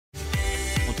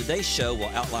Today's show will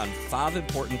outline 5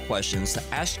 important questions to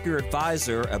ask your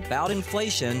advisor about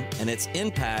inflation and its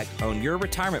impact on your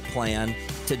retirement plan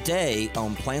today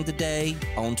on Plan Today,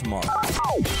 Own Tomorrow.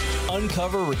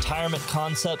 Uncover retirement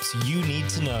concepts you need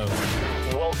to know.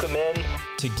 Welcome in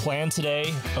to Plan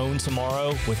Today, Own Tomorrow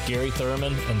with Gary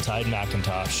Thurman and Tide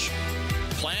McIntosh.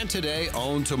 Plan Today,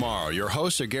 Own Tomorrow. Your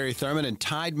hosts are Gary Thurman and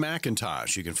Tide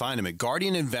McIntosh. You can find them at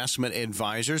Guardian Investment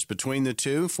Advisors. Between the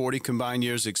two, 40 combined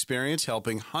years experience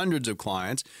helping hundreds of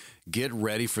clients get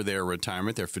ready for their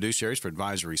retirement. They're fiduciaries for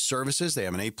advisory services. They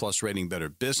have an A-plus rating Better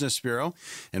Business Bureau.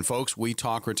 And folks, we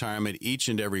talk retirement each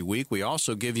and every week. We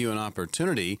also give you an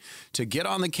opportunity to get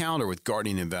on the calendar with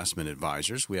Guardian Investment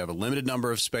Advisors. We have a limited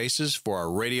number of spaces for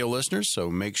our radio listeners,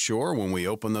 so make sure when we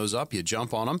open those up, you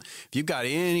jump on them. If you've got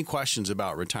any questions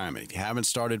about retirement, if you haven't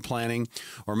started planning,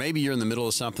 or maybe you're in the middle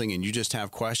of something and you just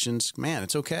have questions, man,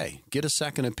 it's okay. Get a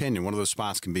second opinion. One of those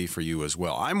spots can be for you as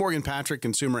well. I'm Morgan Patrick,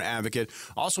 consumer advocate.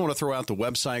 Also want to throw out the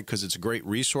website because it's a great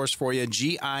resource for you,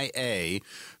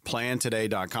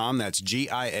 GIAPlantoday.com. That's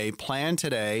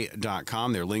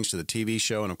GIAPlantoday.com. There are links to the TV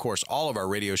show and, of course, all of our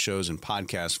radio shows in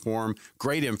podcast form.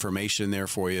 Great information there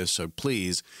for you, so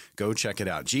please go check it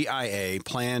out,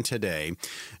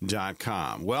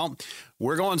 GIAPlantoday.com. Well,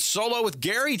 we're going solo with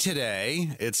Gary today.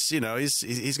 It's,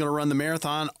 he's going to run the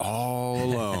marathon all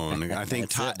alone. I think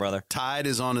Tide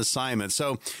is on assignment.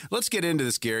 So let's get into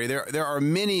this, Gary. There are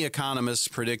many economists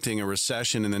predicting a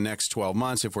recession in the next 12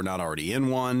 months if we're not already in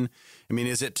one. I mean,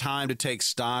 is it time to take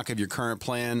stock of your current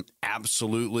plan?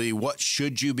 Absolutely. What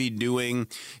should you be doing,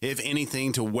 if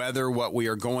anything, to weather what we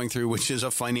are going through, which is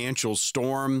a financial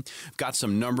storm? I've got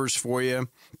some numbers for you.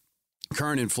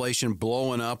 Current inflation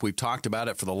blowing up. We've talked about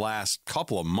it for the last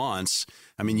couple of months.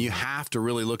 I mean, you have to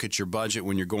really look at your budget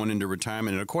when you're going into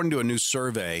retirement. And according to a new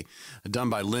survey done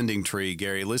by LendingTree,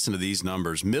 Gary, listen to these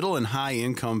numbers. Middle and high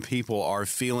income people are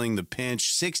feeling the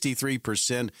pinch.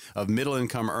 63% of middle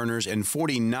income earners and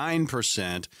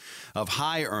 49% of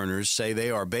high earners say they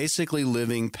are basically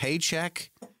living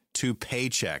paycheck to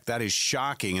paycheck. That is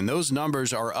shocking. And those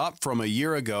numbers are up from a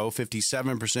year ago,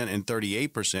 57% and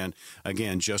 38%,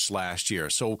 again, just last year.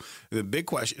 So the big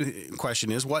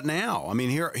question is, what now? I mean,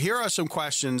 here are some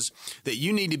questions that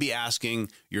you need to be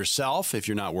asking yourself if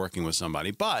you're not working with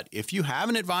somebody. But if you have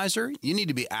an advisor, you need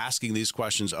to be asking these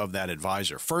questions of that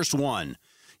advisor. First one,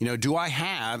 do I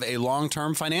have a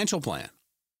long-term financial plan?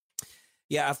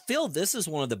 Yeah, I feel this is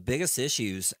one of the biggest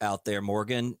issues out there,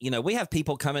 Morgan. We have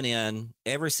people coming in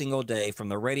every single day from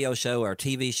the radio show, our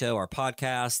TV show, our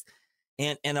podcast,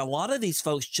 and a lot of these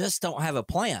folks just don't have a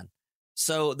plan.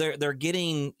 So they're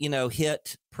getting,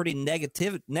 hit pretty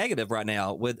negative right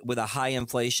now with a high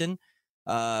inflation,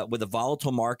 with the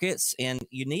volatile markets, and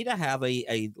you need to have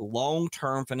a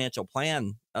long-term financial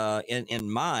plan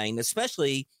in mind,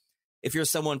 especially if you're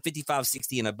someone 55,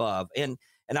 60 and above. And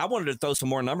I wanted to throw some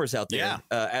more numbers out there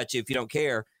at you if you don't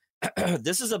care.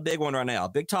 This is a big one right now.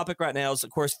 Big topic right now is, of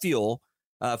course, fuel.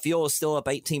 Fuel is still up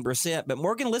 18%. But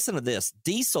Morgan, listen to this.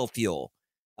 Diesel fuel.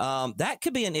 That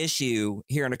could be an issue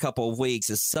here in a couple of weeks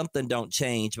if something don't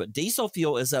change. But diesel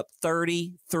fuel is up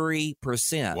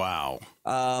 33%. Wow.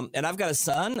 And I've got a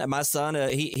son. And my son,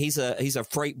 he's a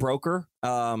freight broker.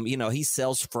 He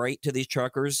sells freight to these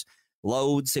truckers,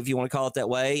 loads, if you want to call it that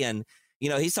way. And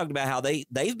he's talking about how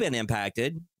they've been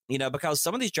impacted, because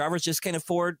some of these drivers just can't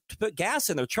afford to put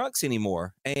gas in their trucks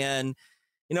anymore. And,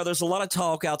 there's a lot of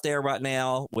talk out there right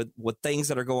now with things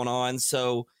that are going on.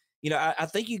 So, I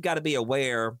think you've got to be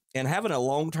aware, and having a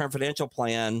long-term financial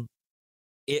plan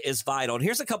is vital. And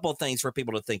here's a couple of things for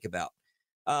people to think about.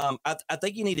 I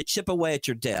think you need to chip away at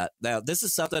your debt. Now, this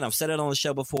is something I've said it on the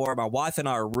show before. My wife and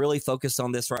I are really focused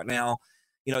on this right now.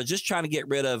 Just trying to get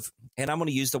rid of, and I'm going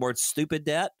to use the word stupid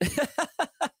debt.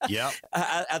 Yeah.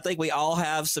 I think we all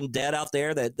have some debt out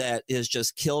there that is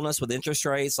just killing us with interest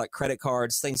rates, like credit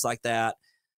cards, things like that.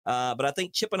 But I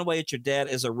think chipping away at your debt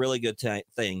is a really good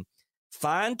thing.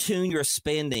 Fine tune your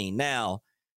spending. Now,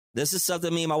 this is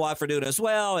something me and my wife are doing as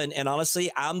well. And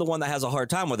honestly, I'm the one that has a hard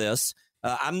time with this.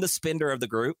 I'm the spender of the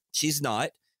group. She's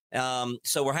not.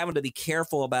 So we're having to be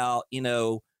careful about,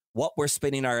 what we're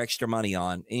spending our extra money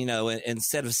on.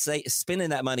 Instead of spending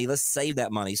that money, let's save that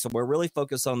money. So we're really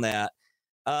focused on that.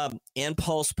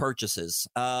 Impulse purchases.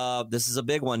 This is a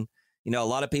big one. A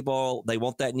lot of people, they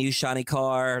want that new shiny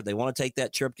car. They want to take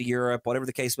that trip to Europe, whatever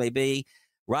the case may be.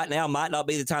 Right now might not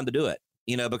be the time to do it,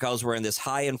 because we're in this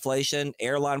high inflation.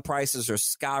 Airline prices are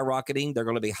skyrocketing. They're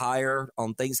going to be higher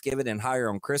on Thanksgiving and higher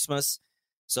on Christmas.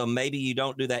 So maybe you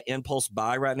don't do that impulse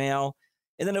buy right now.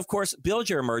 And then, of course, build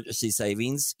your emergency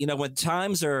savings. When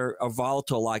times are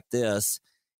volatile like this,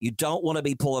 You don't want to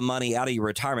be pulling money out of your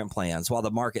retirement plans while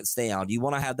the market's down. You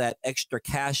want to have that extra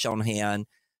cash on hand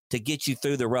to get you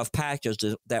through the rough patches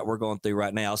that we're going through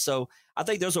right now. So I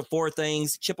think those are 4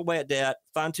 things: chip away at debt,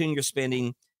 fine tune your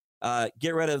spending,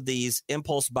 get rid of these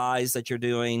impulse buys that you're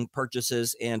doing,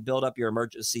 purchases, and build up your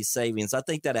emergency savings. I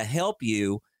think that'll help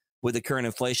you with the current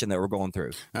inflation that we're going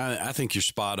through. I think you're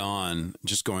spot on.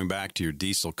 Just going back to your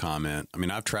diesel comment. I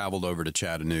mean, I've traveled over to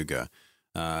Chattanooga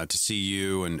to see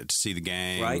you and to see the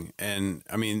gang. Right. And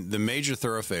I mean, the major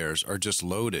thoroughfares are just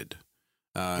loaded.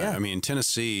 I mean,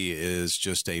 Tennessee is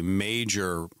just a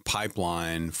major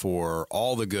pipeline for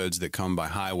all the goods that come by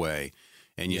highway.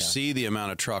 And you see the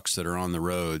amount of trucks that are on the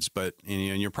roads, but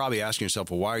and you're probably asking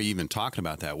yourself, well, why are you even talking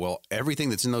about that? Well, everything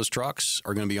that's in those trucks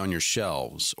are going to be on your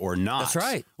shelves or not. That's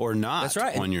right. Or not That's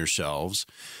right. on your shelves.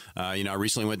 I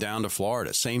recently went down to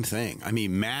Florida. Same thing. I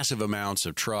mean, massive amounts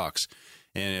of trucks.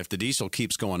 And if the diesel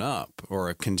keeps going up or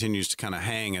it continues to kind of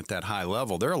hang at that high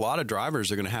level, there are a lot of drivers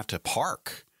that are going to have to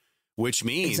park, which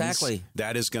means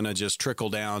that is going to just trickle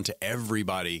down to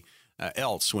everybody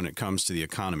else when it comes to the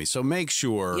economy. So make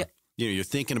sure you're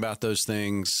thinking about those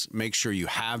things. Make sure you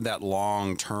have that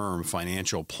long-term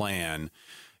financial plan.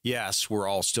 Yes, we're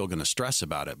all still going to stress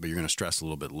about it, but you're going to stress a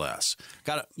little bit less.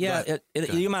 Got it.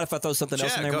 You mind if I throw something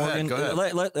else in there, Morgan? Go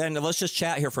ahead. And let's just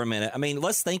chat here for a minute. I mean,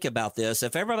 let's think about this.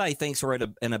 If everybody thinks we're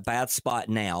in a bad spot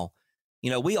now,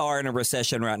 we are in a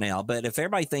recession right now, but if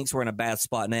everybody thinks we're in a bad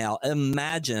spot now,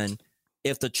 imagine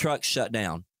if the trucks shut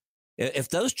down. If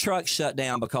those trucks shut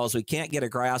down because we can't get a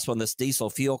grasp on this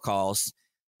diesel fuel costs,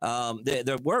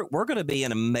 we're going to be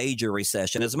in a major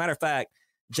recession. As a matter of fact,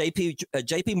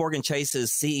 JP Morgan Chase's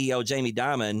CEO, Jamie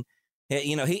Dimon,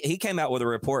 he came out with a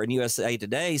report in USA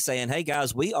Today saying, hey,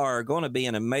 guys, we are going to be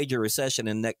in a major recession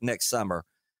in next summer.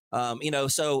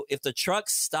 So if the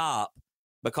trucks stop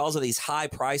because of these high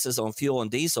prices on fuel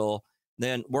and diesel,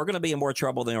 then we're going to be in more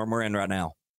trouble than we're in right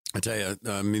now. I tell you,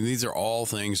 I mean, these are all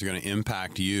things that are going to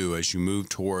impact you as you move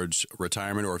towards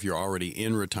retirement or if you're already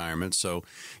in retirement. So,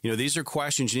 these are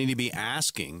questions you need to be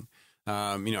asking.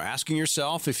 Asking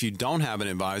yourself if you don't have an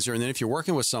advisor. And then if you're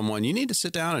working with someone, you need to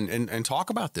sit down and talk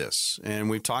about this. And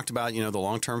we've talked about, the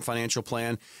long-term financial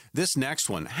plan. This next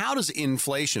one, how does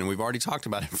inflation, we've already talked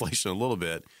about inflation a little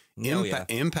bit,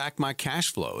 impact my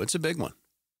cash flow? It's a big one.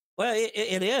 Well,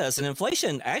 it is. And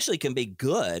inflation actually can be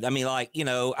good. I mean, I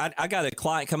got a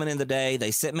client coming in today.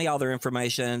 They sent me all their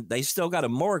information. They still got a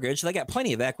mortgage. They got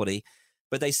plenty of equity,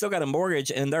 but they still got a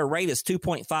mortgage and their rate is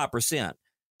 2.5%.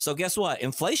 So guess what?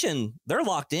 Inflation, they're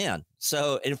locked in.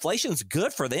 So inflation's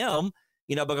good for them,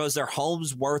 because their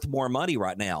home's worth more money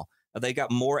right now. They got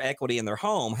more equity in their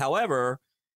home. However,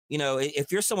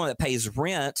 if you're someone that pays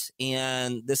rent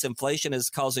and this inflation is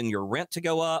causing your rent to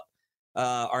go up,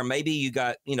 or maybe you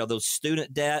got, those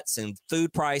student debts and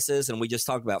food prices, and we just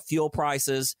talked about fuel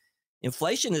prices.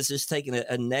 Inflation is just taking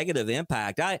a negative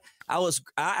impact. I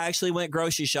actually went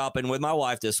grocery shopping with my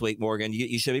wife this week, Morgan.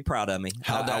 You should be proud of me.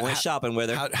 I went shopping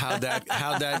with her. How'd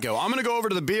that go? I'm going to go over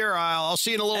to the beer aisle. I'll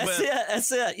see you in a little bit.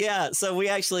 That's it. Yeah. So we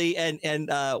actually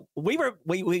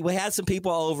we had some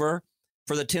people over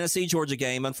for the Tennessee-Georgia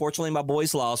game. Unfortunately, my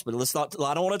boys lost, but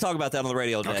I don't want to talk about that on the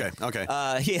radio today. Okay.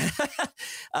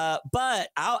 But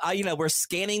we're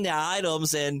scanning the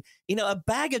items, and a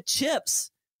bag of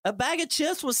chips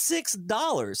was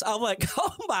 $6. I'm like,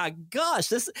 oh my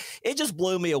gosh, it just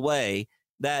blew me away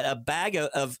that a bag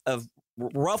of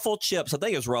Ruffle chips, I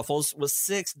think it was Ruffles, was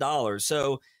 $6.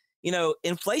 So,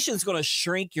 inflation is going to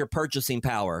shrink your purchasing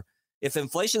power. If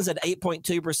inflation's at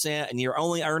 8.2% and you're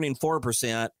only earning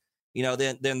 4%,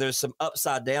 then there's some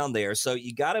upside down there. So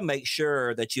you got to make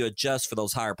sure that you adjust for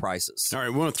those higher prices. All right,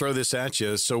 we want to throw this at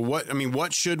you. So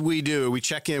what should we do? We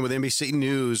check in with NBC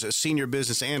News, senior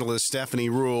business analyst Stephanie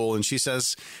Ruhle, and she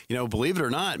says, believe it or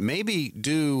not, maybe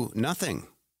do nothing.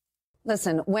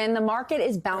 Listen, when the market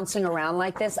is bouncing around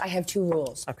like this, I have 2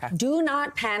 rules. Okay. Do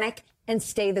not panic and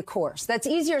stay the course. That's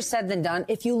easier said than done.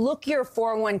 If you look your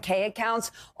 401k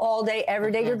accounts all day,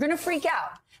 every day, you're going to freak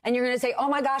out. And you're going to say, oh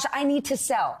my gosh, I need to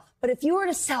sell. But if you were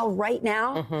to sell right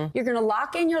now, you're going to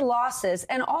lock in your losses.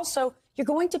 And also, you're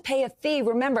going to pay a fee.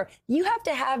 Remember, you have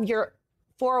to have your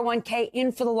 401k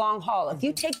in for the long haul. If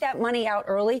you take that money out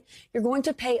early, you're going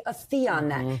to pay a fee on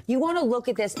that. You want to look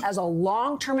at this as a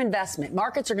long-term investment.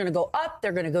 Markets are going to go up.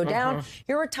 They're going to go down.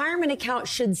 Your retirement account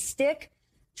should stick.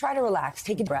 Try to relax.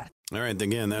 Take a breath. All right.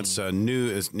 Again, that's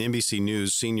NBC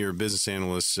News senior business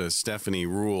analyst Stephanie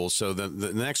Ruhle. So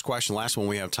the next question, last one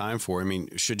we have time for. I mean,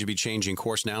 should you be changing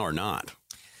course now or not?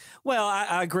 Well,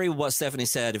 I agree with what Stephanie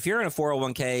said. If you're in a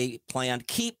 401k plan,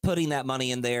 keep putting that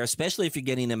money in there, especially if you're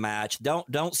getting a match.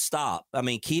 Don't stop. I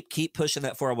mean, keep pushing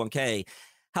that 401k.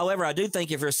 However, I do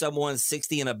think if you're someone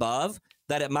 60 and above,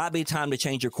 that it might be time to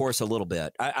change your course a little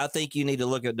bit. I think you need to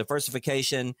look at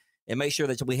diversification and make sure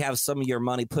that we have some of your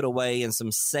money put away in some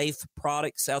safe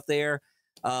products out there.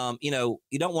 You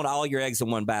don't want all your eggs in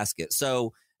one basket.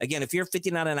 So again, if you're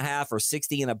 59 and a half or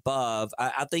 60 and above,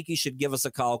 I think you should give us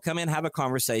a call, come in, have a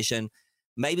conversation.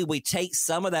 Maybe we take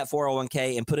some of that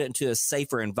 401k and put it into a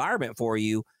safer environment for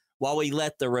you while we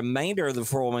let the remainder of the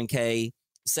 401k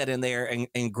set in there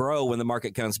and grow when the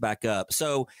market comes back up.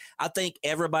 So I think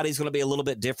everybody's going to be a little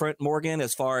bit different, Morgan,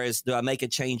 as far as do I make a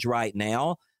change right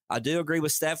now? I do agree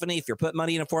with Stephanie. If you're putting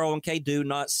money in a 401k, do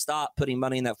not stop putting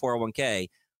money in that 401k.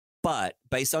 But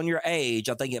based on your age,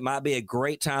 I think it might be a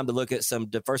great time to look at some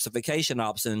diversification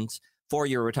options for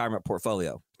your retirement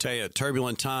portfolio. Tell you,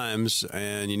 turbulent times,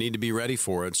 and you need to be ready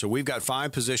for it. So we've got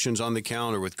 5 positions on the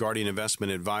calendar with Guardian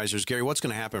Investment Advisors. Gary, what's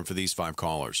going to happen for these 5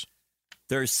 callers?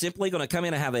 They're simply going to come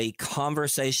in and have a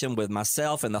conversation with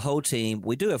myself and the whole team.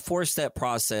 We do a 4-step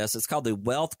process. It's called the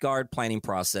Wealth Guard planning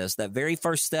process. That very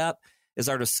first step is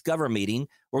our Discover meeting.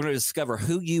 We're going to discover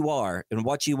who you are and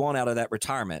what you want out of that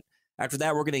retirement. After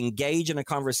that, we're going to engage in a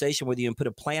conversation with you and put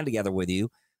a plan together with you.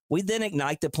 We then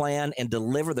ignite the plan and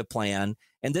deliver the plan.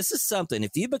 And this is something,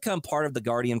 if you become part of the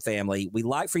Guardian family, we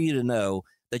like for you to know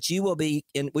that you will be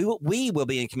in, we will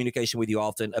be in communication with you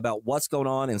often about what's going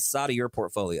on inside of your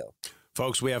portfolio.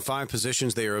 Folks, we have 5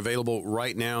 positions. They are available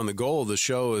right now, and the goal of the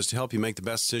show is to help you make the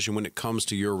best decision when it comes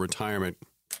to your retirement.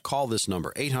 Call this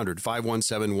number,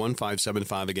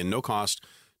 800-517-1575. Again, no cost,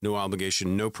 no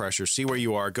obligation, no pressure. See where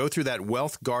you are. Go through that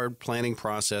Wealth Guard planning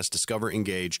process. Discover,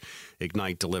 engage,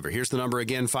 ignite, deliver. Here's the number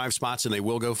again, 5 spots, and they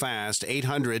will go fast.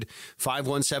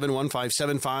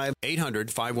 800-517-1575.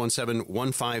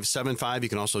 800-517-1575. You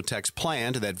can also text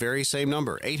PLAN to that very same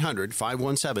number,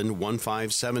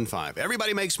 800-517-1575.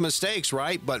 Everybody makes mistakes,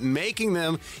 right? But making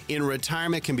them in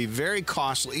retirement can be very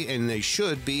costly, and they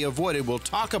should be avoided. We'll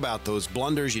talk about those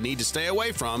blunders you need to stay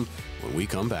away from when we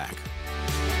come back.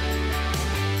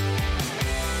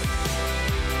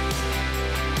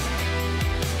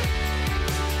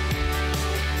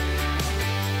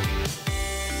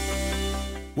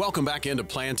 Welcome back into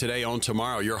Plan Today, Own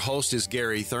Tomorrow. Your host is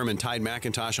Gary Thurman. Tide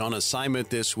McIntosh on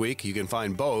assignment this week. You can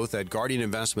find both at Guardian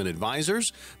Investment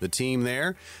Advisors, the team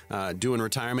there doing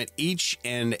retirement each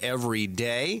and every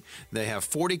day. They have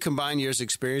 40 combined years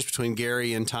experience between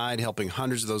Gary and Tide, helping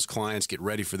hundreds of those clients get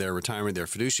ready for their retirement. They're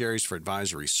fiduciaries for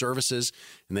advisory services,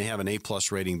 and they have an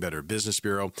A-plus rating, Better Business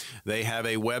Bureau. They have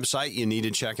a website you need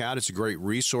to check out. It's a great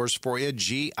resource for you,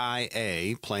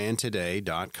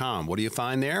 GIAPlantoday.com. What do you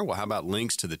find there? Well, how about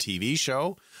links to the TV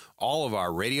show, all of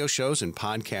our radio shows in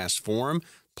podcast form,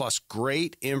 plus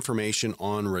great information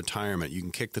on retirement. You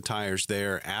can kick the tires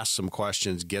there, ask some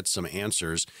questions, get some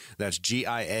answers. That's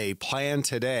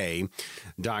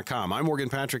GIAPlantoday.com. I'm Morgan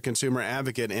Patrick, consumer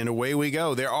advocate, and away we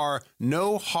go. There are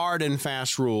no hard and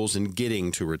fast rules in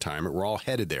getting to retirement. We're all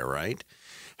headed there, right?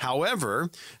 However,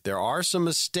 there are some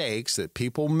mistakes that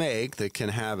people make that can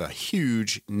have a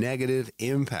huge negative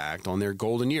impact on their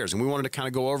golden years. And we wanted to kind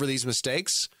of go over these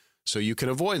mistakes so you can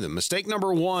avoid them. Mistake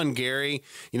number 1, Gary,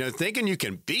 thinking you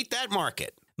can beat that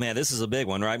market. Man, this is a big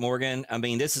one, right, Morgan? I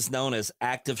mean, this is known as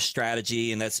active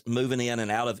strategy, and that's moving in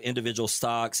and out of individual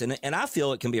stocks. And I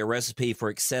feel it can be a recipe for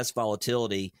excess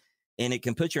volatility, and it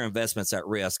can put your investments at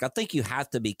risk. I think you have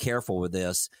to be careful with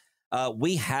this.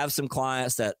 We have some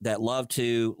clients that love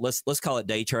to let's call it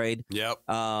day trade. Yep.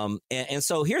 And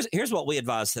so here's what we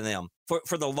advise to them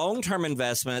for the long term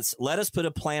investments. Let us put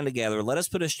a plan together. Let us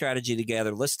put a strategy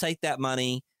together. Let's take that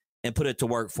money and put it to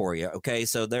work for you. Okay,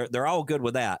 so they're all good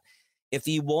with that. If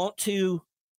you want to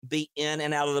be in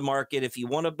and out of the market, if you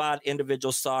want to buy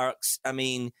individual stocks, I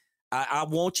mean, I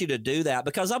want you to do that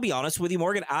because I'll be honest with you,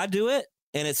 Morgan, I do it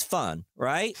and it's fun,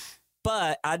 right?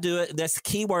 But I do it. That's the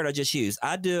key word I just used.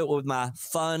 I do it with my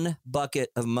fun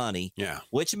bucket of money. Yeah.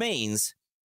 Which means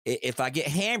if I get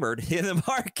hammered in the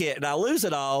market and I lose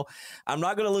it all, I'm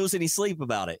not going to lose any sleep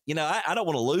about it. I don't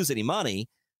want to lose any money,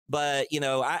 but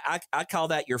I call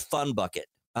that your fun bucket.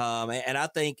 And I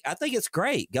think it's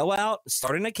great. Go out,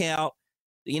 start an account,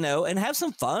 and have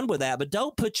some fun with that. But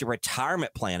don't put your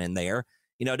retirement plan in there.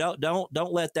 Don't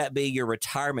let that be your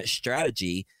retirement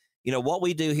strategy. What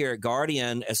we do here at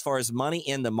Guardian, as far as money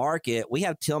in the market, we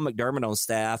have Tim McDermott on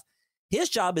staff. His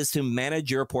job is to manage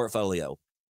your portfolio,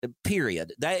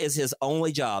 period. That is his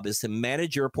only job, is to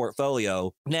manage your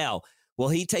portfolio. Now, will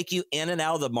he take you in and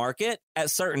out of the market? At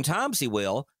certain times he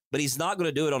will, but he's not going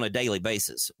to do it on a daily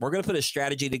basis. We're going to put a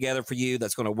strategy together for you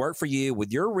that's going to work for you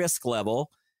with your risk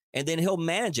level, and then he'll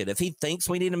manage it. If he thinks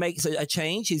we need to make a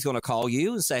change, he's going to call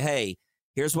you and say, hey,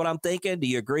 here's what I'm thinking. Do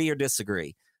you agree or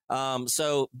disagree?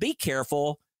 So be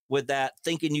careful with that,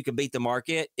 thinking you can beat the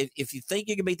market. If you think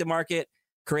you can beat the market,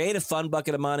 create a fun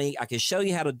bucket of money. I can show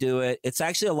you how to do it. It's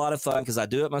actually a lot of fun because I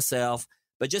do it myself.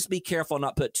 But just be careful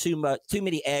not put too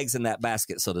many eggs in that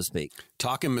basket, so to speak.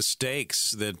 Talking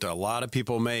mistakes that a lot of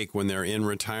people make when they're in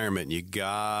retirement, you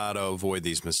got to avoid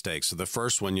these mistakes. So the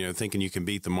first one, thinking you can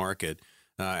beat the market.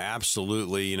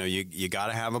 Absolutely. You got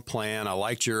to have a plan. I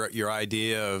liked your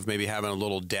idea of maybe having a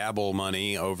little dabble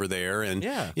money over there and,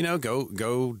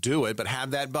 go do it, but have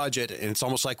that budget. And it's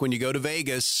almost like when you go to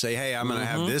Vegas, say, hey, I'm going to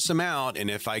have this amount. And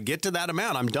if I get to that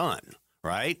amount, I'm done.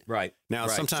 Right. Now,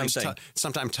 sometimes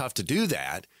tough to do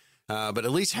that, but at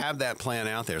least have that plan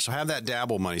out there. So have that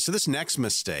dabble money. So this next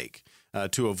mistake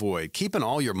to avoid, keeping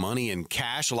all your money in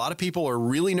cash. A lot of people are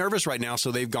really nervous right now,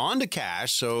 so they've gone to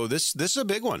cash. So this is a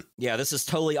big one. Yeah, this is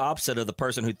totally opposite of the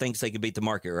person who thinks they can beat the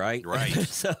market, right? Right.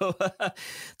 So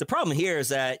the problem here is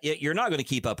that you're not going to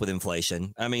keep up with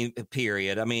inflation. I mean,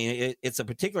 period. I mean, it's a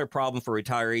particular problem for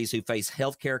retirees who face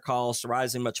healthcare costs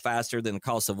rising much faster than the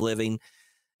cost of living.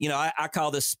 I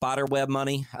call this spider web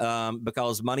money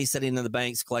because money sitting in the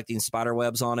banks collecting spider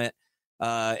webs on it.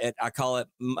 I call it,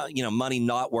 money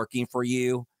not working for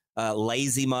you,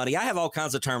 lazy money. I have all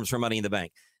kinds of terms for money in the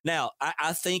bank. Now,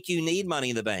 I think you need money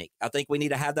in the bank. I think we need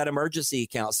to have that emergency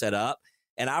account set up.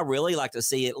 And I really like to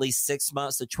see at least 6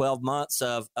 months to 12 months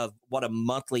of what a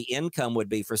monthly income would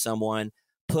be for someone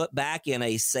put back in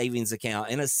a savings account,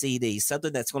 in a CD,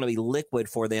 something that's going to be liquid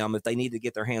for them if they need to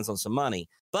get their hands on some money.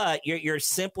 But you're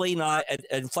simply not,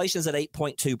 inflation's at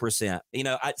 8.2%.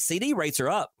 CD rates are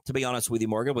up, to be honest with you,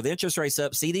 Morgan. With interest rates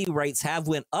up, CD rates have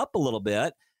went up a little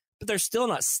bit, but they're still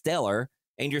not stellar.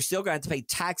 And you're still going to have to pay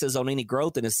taxes on any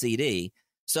growth in a CD.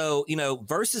 So,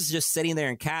 versus just sitting there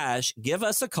in cash, give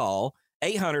us a call,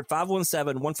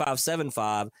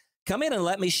 800-517-1575. Come in and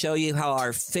let me show you how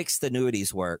our fixed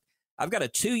annuities work. I've got a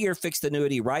 2-year fixed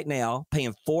annuity right now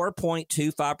paying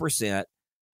 4.25%.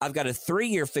 I've got a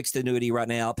 3-year fixed annuity right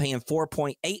now paying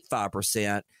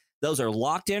 4.85%. Those are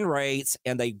locked in rates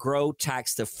and they grow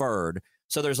tax deferred.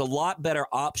 So there's a lot better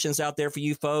options out there for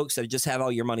you folks that just have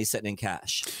all your money sitting in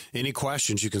cash. Any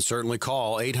questions, you can certainly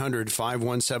call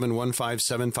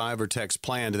 800-517-1575 or text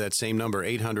PLAN to that same number,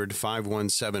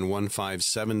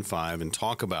 800-517-1575, and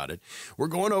talk about it. We're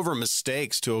going over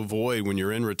mistakes to avoid when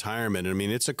you're in retirement. I mean,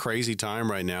 it's a crazy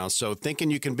time right now. So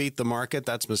thinking you can beat the market,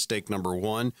 that's mistake number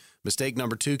 1. Mistake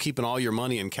number 2, keeping all your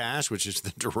money in cash, which is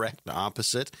the direct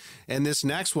opposite. And this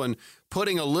next one,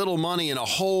 putting a little money in a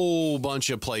whole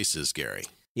bunch of places, Gary.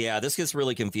 Yeah, this gets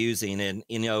really confusing. And,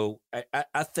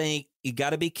 I think you got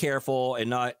to be careful and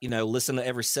not, listen to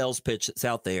every sales pitch that's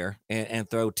out there and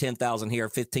throw 10,000 here,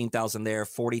 15,000 there,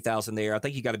 40,000 there. I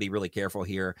think you got to be really careful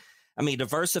here. I mean,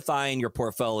 diversifying your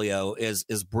portfolio is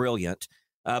brilliant.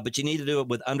 But you need to do it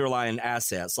with underlying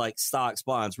assets like stocks,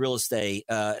 bonds, real estate,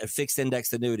 fixed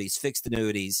indexed annuities, fixed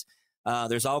annuities.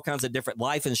 There's all kinds of different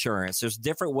life insurance. There's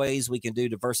different ways we can do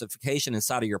diversification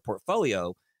inside of your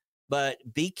portfolio. But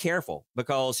be careful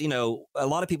because, a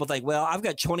lot of people think, well, I've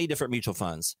got 20 different mutual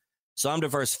funds, so I'm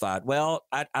diversified. Well,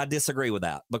 I disagree with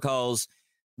that because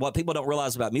what people don't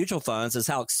realize about mutual funds is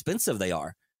how expensive they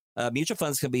are. Mutual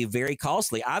funds can be very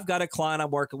costly. I've got a client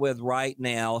I'm working with right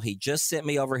now. He just sent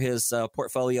me over his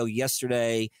portfolio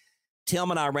yesterday. Tim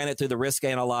and I ran it through the risk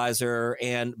analyzer.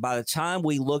 And by the time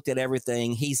we looked at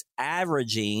everything, he's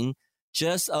averaging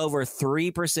just over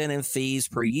 3% in fees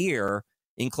per year,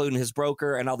 including his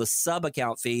broker and all the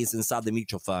sub-account fees inside the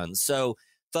mutual funds. So,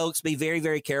 folks, be very,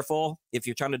 very careful. If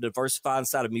you're trying to diversify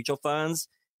inside of mutual funds,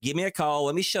 give me a call.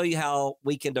 Let me show you how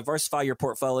we can diversify your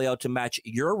portfolio to match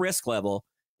your risk level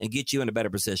and get you in a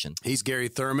better position. He's Gary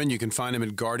Thurman. You can find him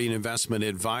at Guardian Investment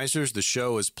Advisors. The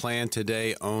show is Planned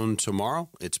Today, Owned Tomorrow.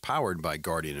 It's powered by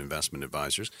Guardian Investment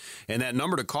Advisors. And that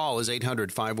number to call is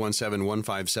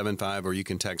 800-517-1575, or you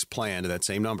can text PLAN to that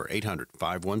same number,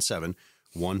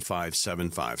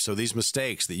 800-517-1575. So these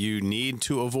mistakes that you need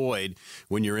to avoid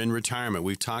when you're in retirement.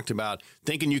 We've talked about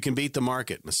thinking you can beat the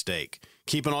market, mistake.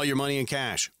 Keeping all your money in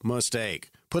cash, mistake.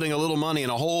 Putting a little money in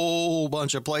a whole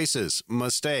bunch of places,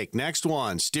 mistake. Next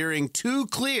one, steering too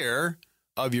clear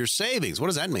of your savings. What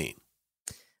does that mean?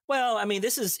 Well, I mean,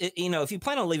 this is, if you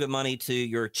plan on leaving money to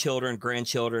your children,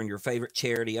 grandchildren, your favorite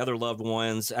charity, other loved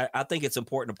ones, I think it's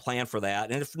important to plan for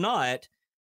that. And if not,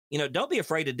 don't be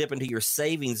afraid to dip into your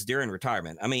savings during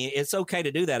retirement. I mean, it's okay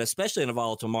to do that, especially in a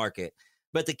volatile market.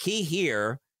 But the key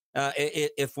here,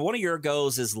 if one of your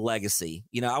goals is legacy,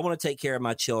 I want to take care of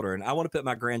my children. I want to put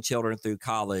my grandchildren through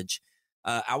college.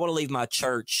 I want to leave my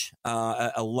church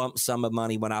a lump sum of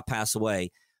money when I pass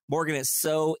away. Morgan, it's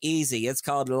so easy. It's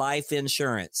called life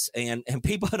insurance. And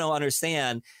people don't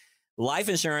understand life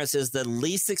insurance is the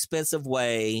least expensive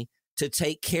way to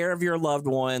take care of your loved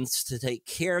ones, to take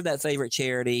care of that favorite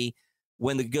charity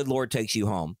when the good Lord takes you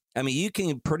home. I mean, you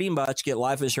can pretty much get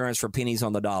life insurance for pennies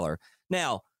on the dollar.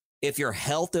 Now, if your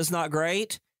health is not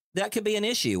great, that could be an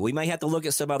issue. We may have to look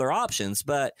at some other options,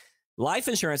 but life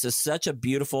insurance is such a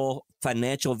beautiful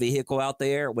financial vehicle out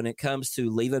there when it comes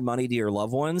to leaving money to your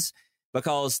loved ones,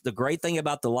 because the great thing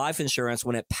about the life insurance,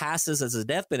 when it passes as a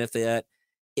death benefit,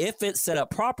 if it's set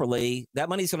up properly, that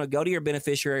money's going to go to your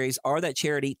beneficiaries or that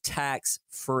charity tax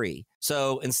free.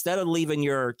 So instead of leaving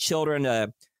your children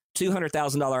a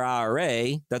 $200,000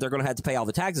 IRA that they're going to have to pay all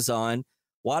the taxes on,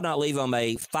 why not leave them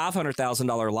a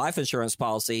 $500,000 life insurance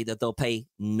policy that they'll pay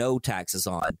no taxes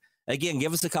on? Again,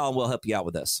 give us a call and we'll help you out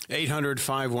with this.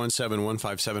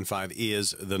 800-517-1575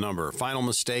 is the number. Final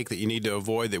mistake that you need to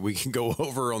avoid that we can go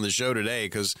over on the show today,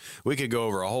 because we could go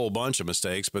over a whole bunch of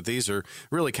mistakes, but these are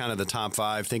really kind of the top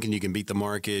 5. Thinking you can beat the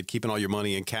market, keeping all your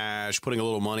money in cash, putting a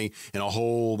little money in a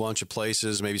whole bunch of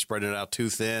places, maybe spreading it out too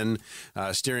thin,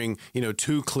 steering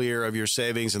too clear of your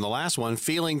savings. And the last one,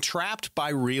 feeling trapped by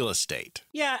real estate.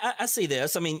 Yeah, I see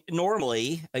this. I mean,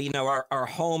 normally, our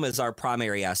home is our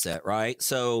primary asset, right?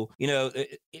 So,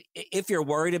 if you're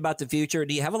worried about the future,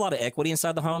 do you have a lot of equity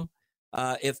inside the home?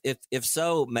 If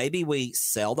so, maybe we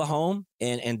sell the home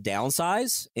and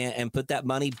downsize and put that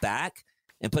money back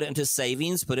and put it into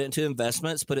savings, put it into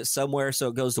investments, put it somewhere so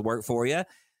it goes to work for you.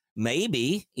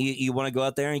 Maybe you want to go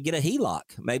out there and get a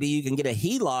HELOC. Maybe you can get a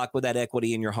HELOC with that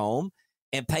equity in your home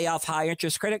and pay off high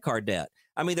interest credit card debt.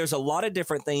 I mean, there's a lot of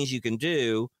different things you can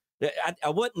do. I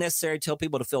wouldn't necessarily tell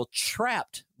people to feel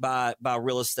trapped by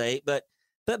real estate, but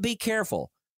be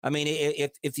careful. I mean,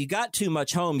 if you got too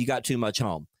much home, you got too much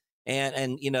home.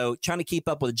 And trying to keep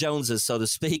up with the Joneses, so to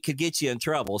speak, could get you in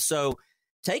trouble. So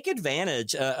take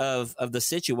advantage of the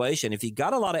situation. If you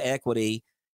got a lot of equity,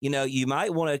 you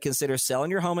might want to consider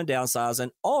selling your home and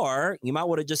downsizing, or you might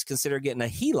want to just consider getting a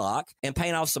HELOC and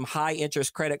paying off some high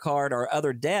interest credit card or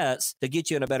other debts to get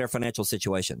you in a better financial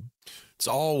situation. It's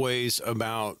always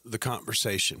about the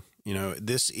conversation.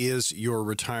 This is your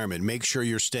retirement. Make sure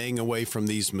you're staying away from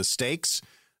these mistakes.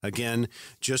 Again,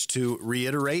 just to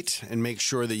reiterate and make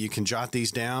sure that you can jot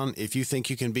these down. If you think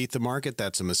you can beat the market,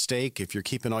 that's a mistake. If you're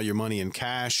keeping all your money in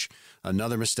cash,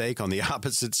 another mistake on the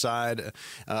opposite side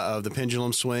of the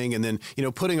pendulum swing. And then,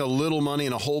 putting a little money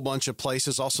in a whole bunch of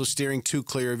places, also steering too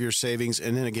clear of your savings.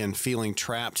 And then again, feeling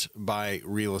trapped by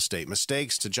real estate.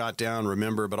 Mistakes to jot down,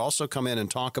 remember, but also come in and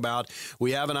talk about.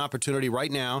 We have an opportunity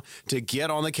right now to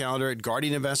get on the calendar at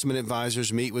Guardian Investment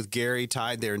Advisors, meet with Gary,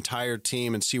 Tide, their entire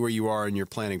team, and see where you are in your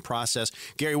planning process.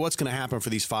 Gary, what's going to happen for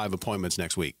these 5 appointments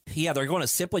next week? Yeah, they're going to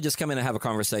simply just come in and have a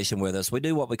conversation with us. We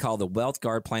do what we call the Wealth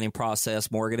Guard planning process,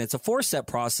 Morgan. It's a 4-step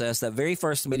process. That very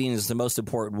first meeting is the most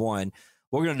important one.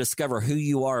 We're going to discover who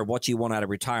you are, what you want out of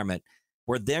retirement.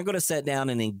 We're then going to sit down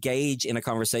and engage in a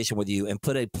conversation with you and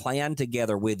put a plan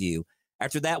together with you.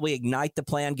 After that, we ignite the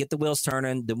plan, get the wheels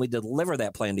turning, then we deliver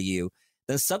that plan to you.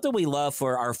 Then something we love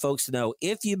for our folks to know,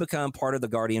 if you become part of the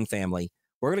Guardian family,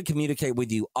 we're going to communicate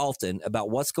with you often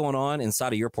about what's going on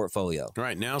inside of your portfolio. All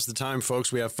right, now's the time,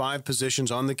 folks. We have 5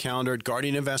 positions on the calendar at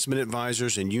Guardian Investment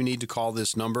Advisors, and you need to call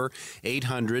this number,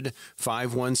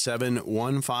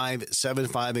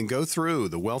 800-517-1575, and go through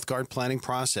the Wealth Guard planning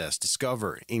process.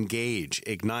 Discover, engage,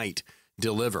 ignite,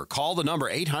 deliver. Call the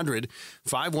number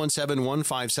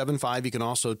 800-517-1575. You can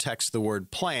also text the word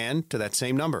PLAN to that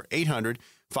same number,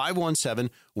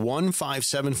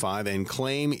 800-517-1575, and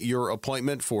claim your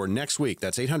appointment for next week.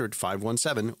 That's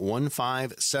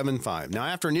 800-517-1575. Now,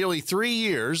 after nearly 3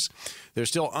 years, there's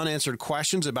still unanswered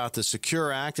questions about the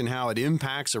Secure Act and how it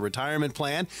impacts a retirement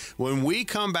plan. When we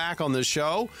come back on the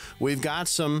show, we've got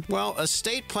some,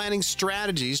 estate planning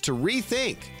strategies to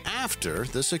rethink after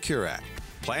the Secure Act.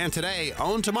 Plan today,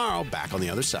 own tomorrow. Back on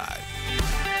the other side.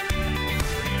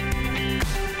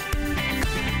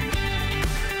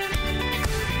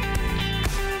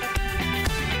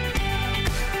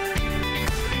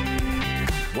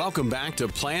 Welcome back to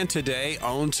Plan Today,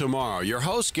 Own Tomorrow. Your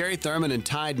hosts, Gary Thurman and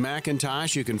Tide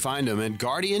McIntosh. You can find them at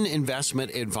Guardian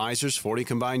Investment Advisors, 40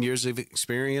 combined years of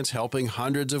experience helping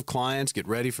hundreds of clients get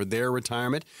ready for their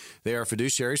retirement. They are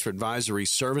fiduciaries for advisory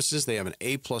services. They have an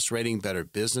A+ rating, Better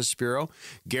Business Bureau.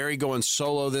 Gary going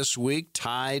solo this week,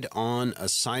 Tide on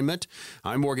assignment.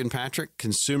 I'm Morgan Patrick,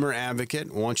 consumer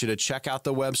advocate. I want you to check out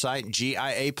the website,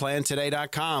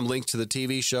 GIAPlantoday.com. Link to the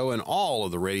TV show and all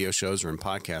of the radio shows are in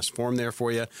podcast form there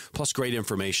for you. plus great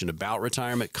information about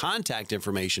retirement, contact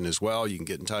information as well. You can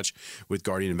get in touch with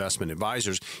Guardian Investment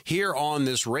Advisors. Here on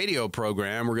this radio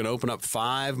program, we're going to open up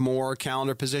 5 more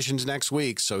calendar positions next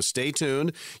week, so stay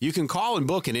tuned. You can call and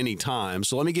book at any time.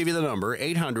 So let me give you the number,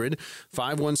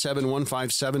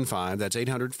 800-517-1575. That's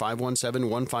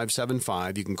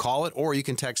 800-517-1575. You can call it or you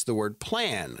can text the word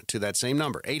PLAN to that same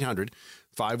number,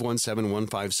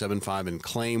 800-517-1575, and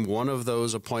claim one of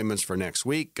those appointments for next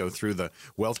week. Go through the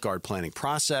WealthGuard planning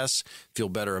process, feel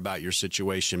better about your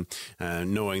situation,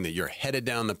 knowing that you're headed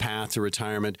down the path to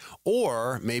retirement,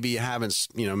 or maybe you haven't,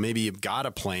 maybe you've got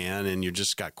a plan and you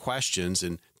just got questions,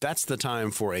 and that's the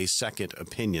time for a second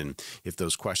opinion if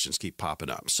those questions keep popping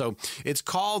up. So it's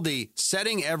called the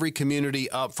Setting Every Community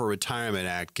Up for Retirement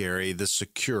Act, Gary, the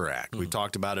Secure Act. We've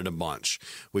talked about it a bunch.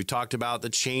 We've talked about the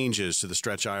changes to the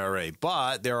Stretch IRA,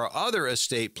 but there are other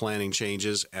estate planning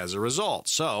changes as a result.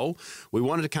 So we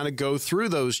wanted to kind of go through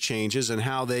those changes and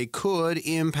how they could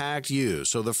impact you.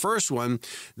 So the first one,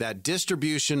 that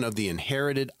distribution of the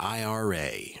inherited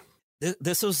IRA.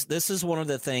 This is one of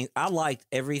the things I liked.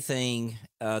 Everything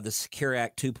the Secure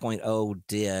Act 2.0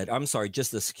 did. I'm sorry,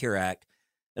 just the Secure Act,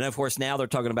 and of course now they're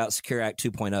talking about Secure Act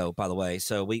 2.0. By the way,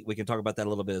 so we can talk about that a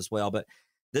little bit as well. But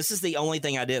this is the only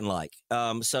thing I didn't like.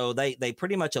 So they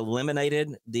pretty much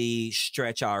eliminated the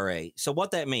Stretch IRA. So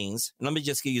what that means, and let me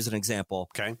just use an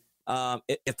example. Okay.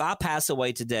 If I pass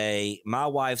away today, my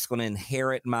wife's going to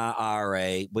inherit my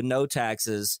IRA with no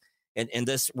taxes, and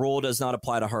this rule does not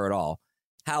apply to her at all.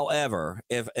 However,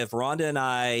 if Rhonda and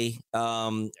I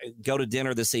go to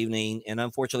dinner this evening and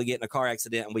unfortunately get in a car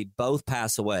accident and we both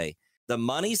pass away, the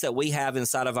monies that we have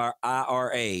inside of our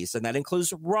IRAs, and that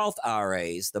includes Roth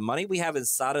IRAs, the money we have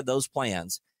inside of those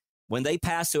plans, when they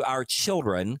pass to our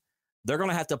children, they're going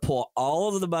to have to pull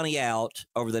all of the money out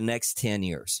over the next 10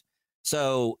 years.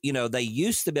 So, they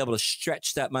used to be able to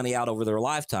stretch that money out over their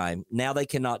lifetime. Now they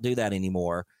cannot do that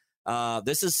anymore.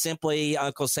 This is simply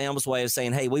Uncle Sam's way of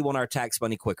saying, hey, we want our tax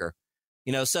money quicker.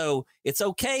 So it's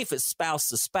okay if it's spouse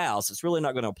to spouse. It's really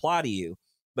not going to apply to you.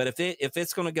 But if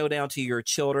it's going to go down to your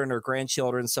children or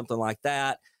grandchildren, something like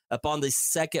that, upon the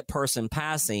second person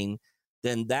passing,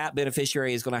 then that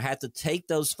beneficiary is going to have to take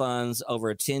those funds over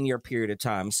a 10-year period of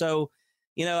time. So,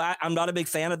 I'm not a big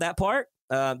fan of that part.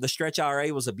 The Stretch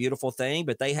IRA was a beautiful thing,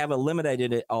 but they have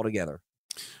eliminated it altogether.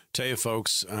 Tell you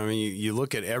folks, I mean, you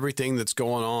look at everything that's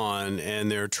going on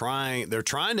and they're trying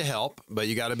to help, but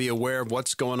you got to be aware of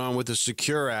what's going on with the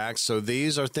Secure Act. So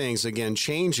these are things, again,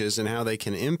 changes in how they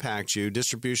can impact you.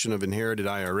 Distribution of inherited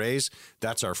IRAs.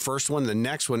 That's our first one. The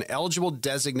next one, eligible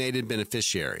designated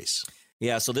beneficiaries.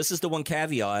 Yeah. So this is the one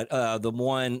caveat, the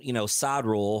one, side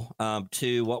rule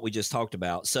to what we just talked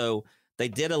about. So they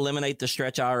did eliminate the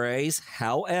Stretch IRAs.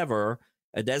 However,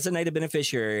 a designated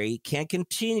beneficiary can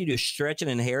continue to stretch an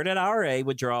inherited IRA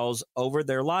withdrawals over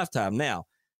their lifetime. Now,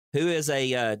 who is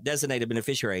a designated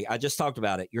beneficiary? I just talked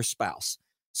about it, your spouse.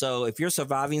 So if your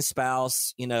surviving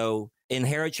spouse,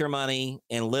 inherits your money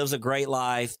and lives a great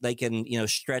life, they can,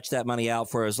 stretch that money out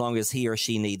for as long as he or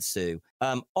she needs to.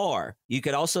 Or you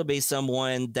could also be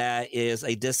someone that is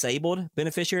a disabled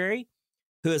beneficiary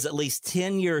who is at least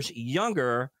 10 years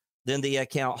younger than the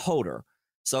account holder.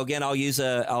 So again, I'll use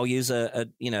a,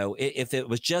 if it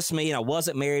was just me and I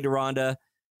wasn't married to Rhonda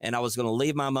and I was going to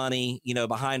leave my money,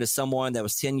 behind to someone that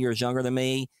was 10 years younger than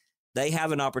me, they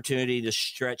have an opportunity to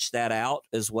stretch that out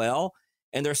as well.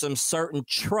 And there's some certain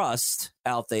trust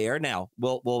out there. Now,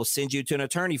 we'll send you to an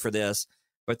attorney for this,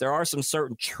 but there are some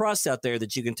certain trusts out there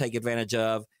that you can take advantage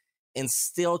of and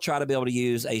still try to be able to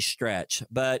use a stretch.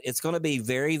 But it's going to be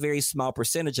very, very small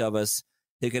percentage of us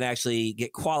who can actually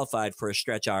get qualified for a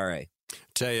Stretch IRA.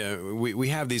 Tell you, we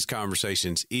have these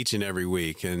conversations each and every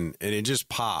week, and it just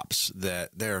pops that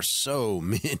there are so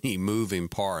many moving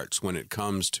parts when it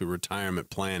comes to retirement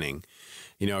planning.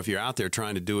 If you're out there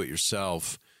trying to do it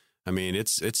yourself, I mean,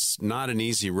 it's not an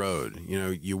easy road.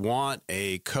 You want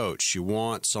a coach, you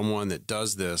want someone that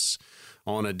does this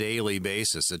on a daily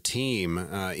basis, a team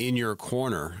in your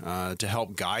corner to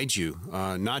help guide you,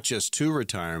 not just to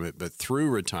retirement, but through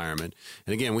retirement.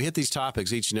 And again, we hit these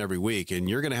topics each and every week, and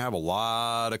you're going to have a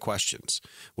lot of questions.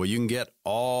 Well, you can get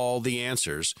all the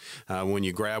answers when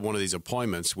you grab one of these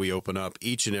appointments we open up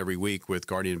each and every week with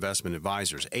Guardian Investment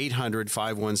Advisors.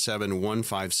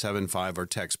 800-517-1575 or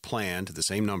text PLAN to the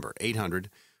same number,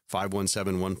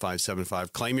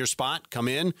 800-517-1575. Claim your spot, come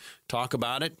in, talk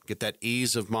about it, get that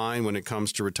ease of mind when it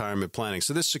comes to retirement planning.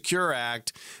 So this Secure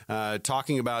Act,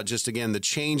 talking about just, again, the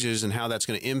changes and how that's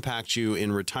going to impact you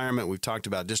in retirement. We've talked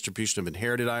about distribution of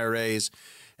inherited IRAs,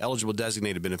 eligible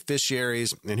designated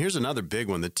beneficiaries. And here's another big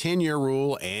one, the 10-year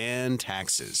rule and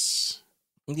taxes.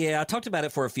 Yeah, I talked about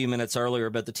it for a few minutes earlier,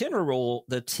 but the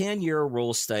 10-year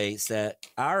rule states that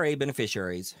IRA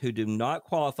beneficiaries who do not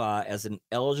qualify as an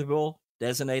eligible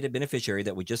designated beneficiary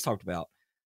that we just talked about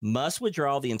must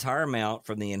withdraw the entire amount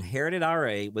from the inherited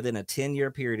IRA within a 10-year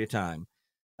period of time.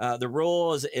 The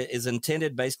rule is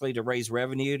intended basically to raise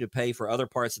revenue to pay for other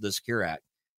parts of the Secure Act,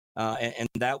 and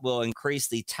that will increase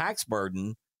the tax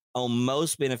burden on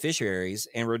most beneficiaries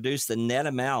and reduce the net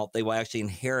amount they will actually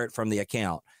inherit from the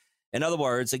account. In other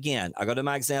words, again, I go to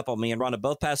my example. Me and Rhonda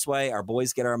both passed away. Our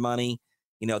boys get our money.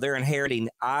 They're inheriting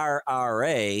our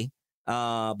IRA,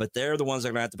 but they're the ones that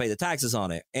are going to have to pay the taxes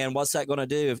on it. And what's that going to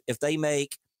do if they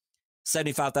make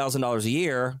 $75,000 a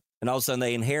year and all of a sudden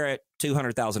they inherit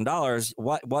 $200,000?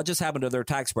 What just happened to their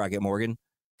tax bracket, Morgan?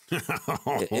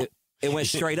 It went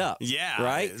straight up. Yeah.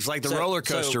 Right? It's like the roller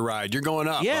coaster ride. You're going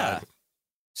up. Yeah. Bud.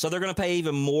 So they're going to pay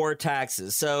even more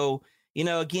taxes. So,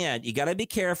 again, you got to be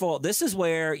careful. This is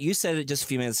where, you said it just a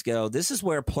few minutes ago, this is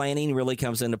where planning really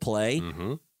comes into play,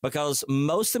 because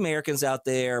most Americans out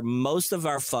there, most of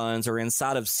our funds are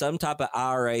inside of some type of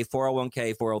IRA,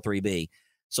 401k, 403b.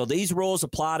 So these rules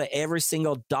apply to every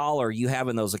single dollar you have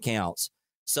in those accounts.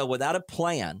 So without a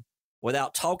plan,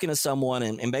 without talking to someone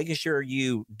and making sure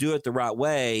you do it the right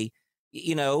way,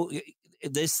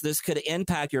 this could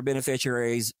impact your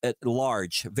beneficiaries at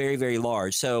large, very, very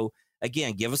large. So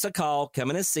again, give us a call, come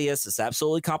in and see us. It's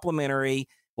absolutely complimentary.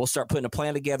 We'll start putting a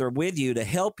plan together with you to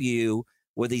help you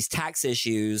with these tax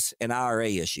issues and IRA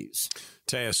issues.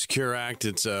 Taya, Secure Act,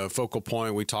 it's a focal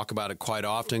point. We talk about it quite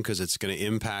often because it's going to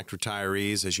impact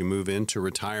retirees as you move into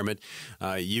retirement.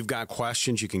 You've got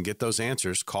questions. You can get those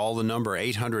answers. Call the number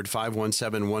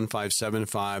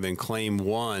 800-517-1575 and claim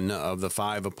one of the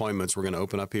 5 appointments we're going to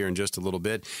open up here in just a little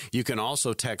bit. You can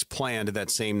also text PLAN to that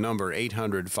same number,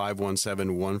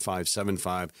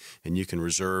 800-517-1575, and you can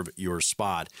reserve your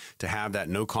spot to have that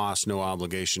no cost, no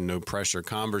obligation, no pressure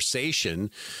conversation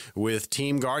with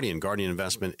Team Guardian, Guardian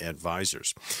Investment Advisors.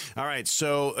 All right.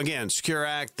 So again, Secure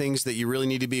Act, things that you really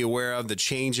need to be aware of, the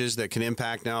changes that can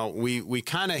impact. Now, we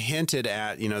kind of hinted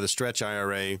at, the stretch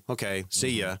IRA. Okay.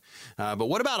 See ya. But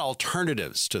what about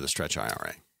alternatives to the stretch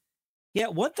IRA? Yeah.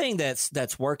 One thing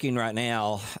that's working right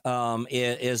now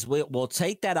is we'll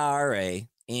take that IRA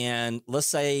and let's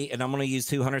say, and I'm going to use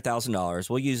 $200,000.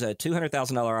 We'll use a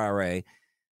 $200,000 IRA.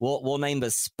 We'll name the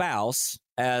spouse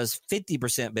as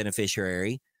 50%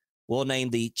 beneficiary. We'll name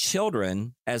the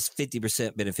children as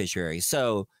 50% beneficiary.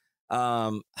 So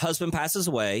husband passes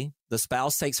away. The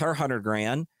spouse takes her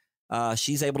 $100,000.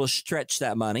 She's able to stretch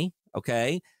that money.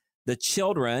 Okay. The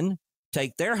children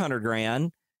take their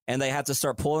 $100,000 and they have to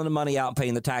start pulling the money out and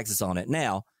paying the taxes on it.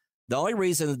 Now, the only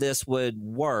reason this would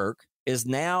work is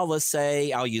now, let's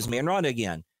say I'll use me and Rhonda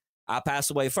again. I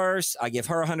pass away first. I give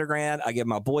her $100,000. I give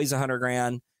my boys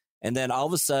 $100,000. And then all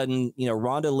of a sudden,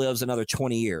 Rhonda lives another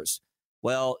 20 years.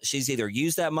 Well, she's either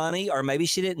used that money or maybe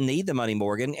she didn't need the money,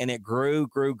 Morgan, and it grew.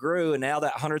 And now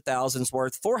that $100,000 is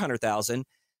worth $400,000.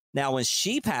 Now, when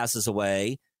she passes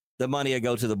away, the money will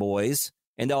go to the boys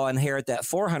and they'll inherit that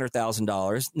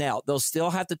 $400,000. Now, they'll still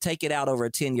have to take it out over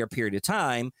a 10-year period of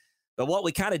time. But what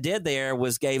we kind of did there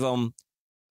was gave them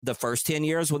the first 10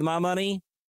 years with my money,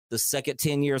 the second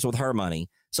 10 years with her money.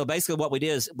 So basically what we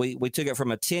did is we took it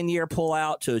from a 10-year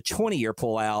pullout to a 20-year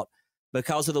pullout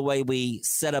because of the way we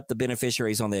set up the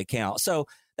beneficiaries on the account. So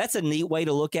that's a neat way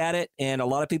to look at it. And a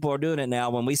lot of people are doing it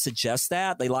now. When we suggest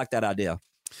that, they like that idea.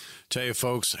 Tell you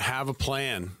folks, have a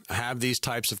plan, have these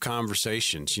types of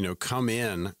conversations, come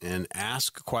in and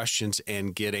ask questions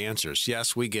and get answers.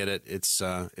 Yes, we get it. It's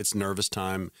nervous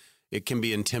time. It can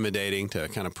be intimidating to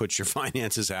kind of put your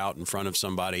finances out in front of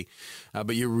somebody,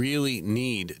 but you really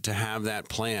need to have that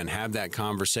plan, have that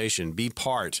conversation, be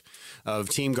part of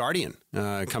Team Guardian,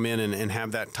 come in and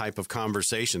have that type of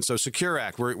conversation. So Secure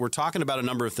Act, we're talking about a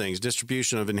number of things,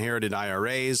 distribution of inherited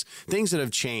IRAs, things that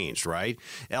have changed, right?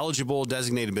 Eligible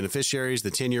designated beneficiaries,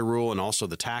 the 10-year rule, and also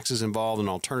the taxes involved and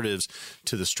alternatives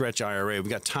to the stretch IRA. We've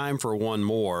got time for one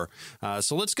more.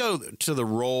 So let's go to the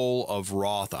role of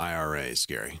Roth IRAs,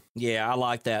 Gary. Yeah, I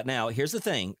like that. Now, here's the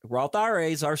thing. Roth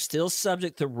IRAs are still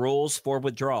subject to rules for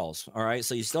withdrawals. All right.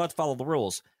 So you still have to follow the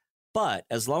rules. But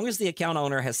as long as the account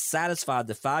owner has satisfied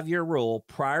the 5-year rule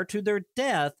prior to their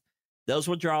death, those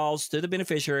withdrawals to the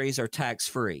beneficiaries are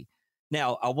tax-free.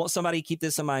 Now, I want somebody to keep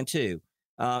this in mind, too.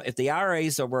 If the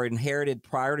IRAs were inherited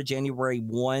prior to January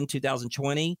 1,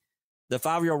 2020, the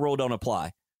 5-year rule don't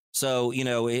apply. So,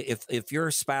 if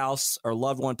your spouse or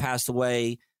loved one passed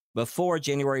away before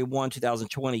January 1,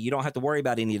 2020, you don't have to worry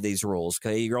about any of these rules.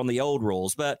 Okay. You're on the old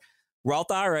rules, but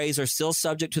Roth IRAs are still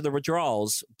subject to the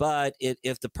withdrawals. But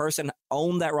if the person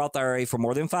owned that Roth IRA for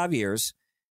more than 5 years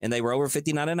and they were over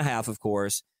 59 and a half, of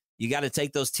course, you got to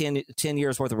take those 10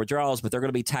 years worth of withdrawals, but they're going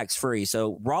to be tax free.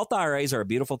 So Roth IRAs are a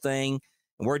beautiful thing.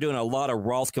 And we're doing a lot of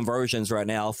Roth conversions right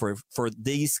now for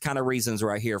these kind of reasons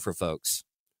right here for folks.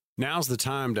 Now's the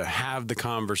time to have the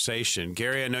conversation.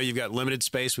 Gary, I know you've got limited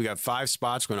space. We got 5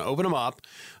 spots. We're going to open them up.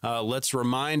 Let's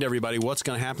remind everybody what's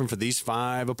going to happen for these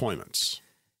 5 appointments.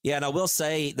 Yeah, and I will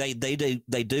say they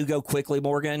do go quickly,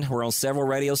 Morgan. We're on several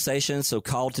radio stations, so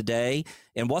call today.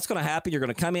 And what's going to happen, you're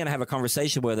going to come in and have a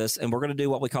conversation with us, and we're going to do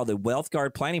what we call the Wealth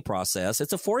Guard planning process.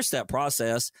 It's a 4-step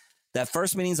process. That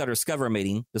first meeting is our Discover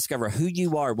meeting. Discover who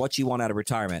you are, what you want out of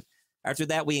retirement. After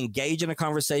that, we engage in a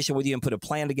conversation with you and put a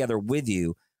plan together with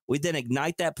you. We then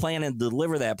ignite that plan and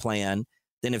deliver that plan.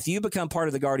 Then if you become part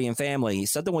of the Guardian family,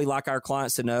 something we like our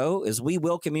clients to know is we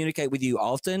will communicate with you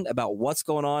often about what's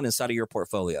going on inside of your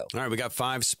portfolio. All right, we got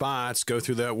 5 spots. Go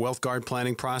through the Wealth Guard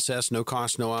planning process. No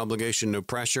cost, no obligation, no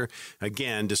pressure.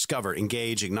 Again, discover,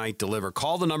 engage, ignite, deliver.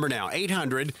 Call the number now,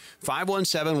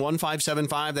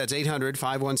 800-517-1575. That's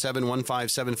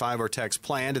 800-517-1575, or text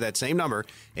PLAN to that same number,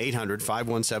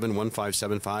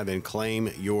 800-517-1575, and claim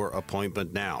your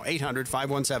appointment now.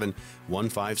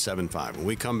 800-517-1575. When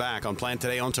we come back on Plan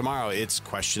Today, on tomorrow, it's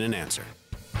question and answer.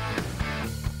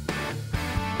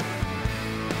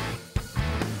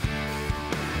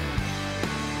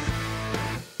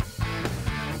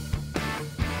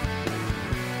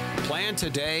 Plan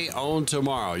Today, own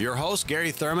tomorrow. Your host,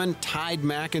 Gary Thurman, Tide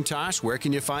McIntosh. Where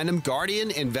can you find them?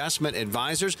 Guardian Investment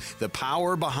Advisors, the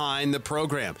power behind the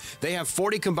program. They have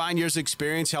 40 combined years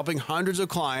experience helping hundreds of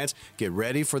clients get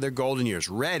ready for their golden years,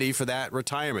 ready for that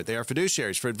retirement. They are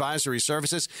fiduciaries for advisory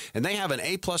services, and they have an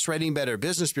A-plus rating Better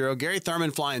Business Bureau. Gary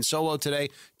Thurman flying solo today.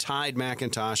 Tide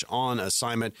McIntosh on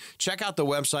assignment. Check out the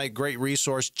website, great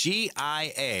resource,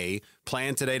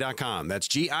 GIAPlantoday.com. That's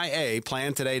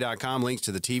GIAPlantoday.com. Links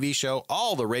to the TV show,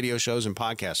 all the radio shows in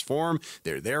podcast form.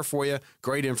 They're there for you.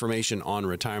 Great information on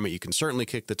retirement. You can certainly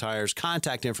kick the tires.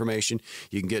 Contact information.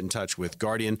 You can get in touch with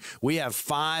Guardian. We have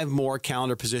 5 more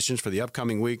calendar positions for the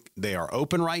upcoming week. They are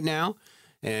open right now,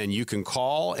 and you can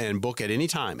call and book at any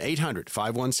time.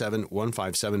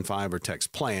 800-517-1575 or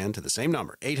text PLAN to the same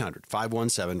number,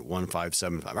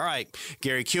 800-517-1575. All right,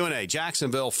 Gary, Q&A.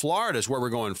 Jacksonville, Florida is where we're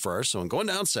going first. So I'm going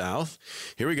down south.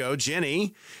 Here we go.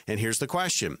 Jenny, and here's the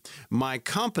question. My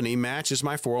company matches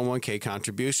my 401k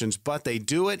contributions, but they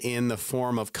do it in the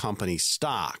form of company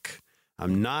stock.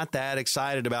 I'm not that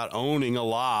excited about owning a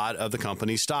lot of the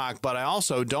company stock, but I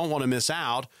also don't want to miss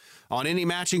out on any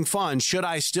matching funds. Should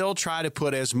I still try to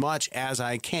put as much as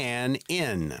I can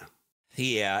in?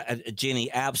 Yeah,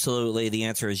 Jenny, absolutely. The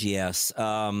answer is yes.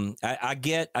 I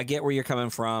get where you're coming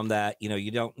from, that,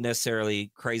 you don't necessarily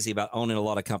crazy about owning a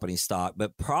lot of company stock,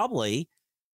 but probably,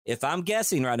 if I'm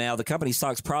guessing right now, the company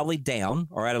stock's probably down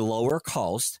or at a lower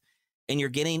cost, and you're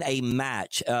getting a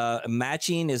match.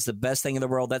 Matching is the best thing in the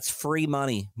world. That's free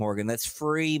money, Morgan. That's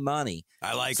free money.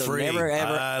 I like free.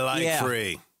 I like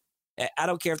free. I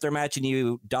don't care if they're matching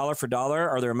you dollar for dollar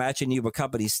or they're matching you with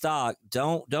company stock.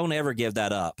 Don't ever give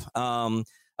that up. A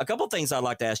couple of things I'd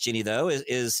like to ask Jenny, though,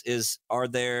 is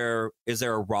there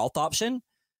a Roth option?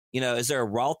 Is there a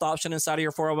Roth option inside of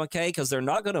your 401k? Because they're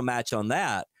not going to match on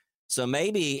that. So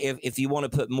maybe if you want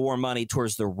to put more money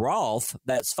towards the Roth,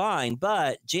 that's fine.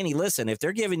 But Jenny, listen, if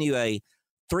they're giving you a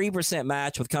 3%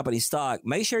 match with company stock,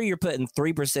 make sure you're putting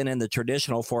 3% in the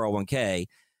traditional 401k.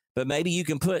 But maybe you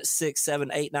can put 6,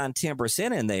 7, 8, 9,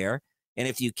 10% in there. And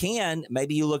if you can,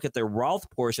 maybe you look at the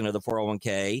Roth portion of the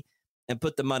 401k and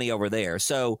put the money over there.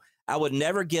 So I would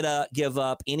never give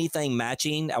up anything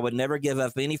matching. I would never give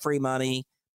up any free money,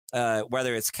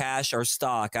 whether it's cash or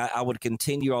stock. I would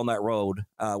continue on that road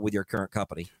with your current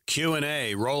company.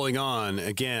 Q&A rolling on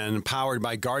again, powered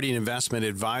by Guardian Investment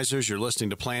Advisors. You're listening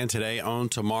to Plan Today, Own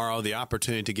Tomorrow. The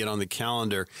opportunity to get on the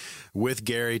calendar with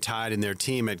Gary, Tide, and their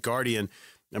team at Guardian.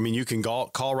 I mean, you can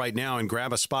call right now and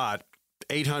grab a spot,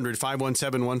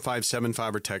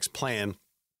 800-517-1575 or text PLAN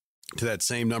to that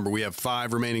same number. We have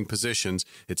 5 remaining positions.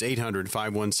 It's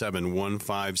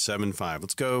 800-517-1575.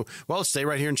 Let's go. Well, let's stay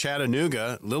right here in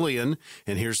Chattanooga. Lillian,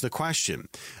 and here's the question.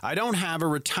 I don't have a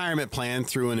retirement plan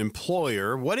through an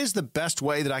employer. What is the best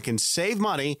way that I can save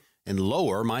money and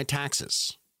lower my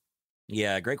taxes?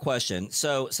 Yeah, great question.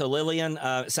 So Lillian,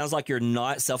 it sounds like you're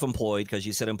not self-employed because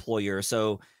you said employer.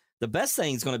 So the best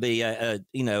thing is going to be,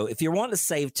 if you're wanting to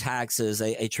save taxes,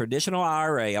 a traditional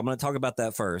IRA. I'm going to talk about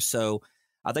that first. So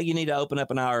I think you need to open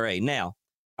up an IRA. Now,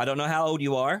 I don't know how old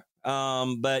you are,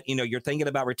 but, you're thinking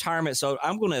about retirement. So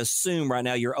I'm going to assume right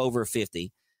now you're over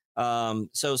 50.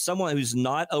 So someone who's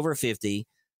not over 50,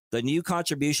 the new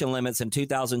contribution limits in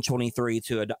 2023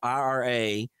 to an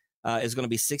IRA is going to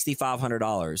be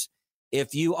 $6,500.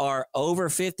 If you are over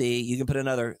 50, you can put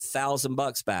another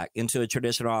 $1,000 back into a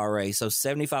traditional IRA. So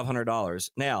 $7,500.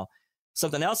 Now,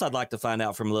 something else I'd like to find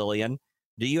out from Lillian.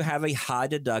 Do you have a high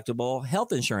deductible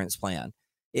health insurance plan?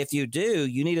 If you do,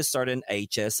 you need to start an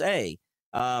HSA.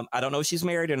 I don't know if she's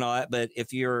married or not, but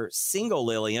if you're single,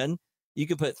 Lillian, you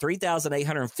can put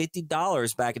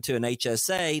 $3,850 back into an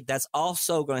HSA. That's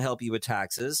also going to help you with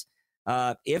taxes.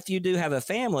 If you do have a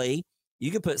family,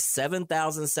 you can put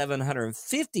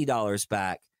 $7,750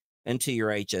 back into your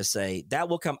HSA. That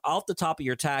will come off the top of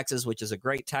your taxes, which is a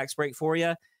great tax break for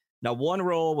you. Now, one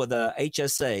rule with the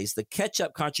HSAs, the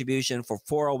catch-up contribution for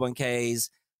 401ks,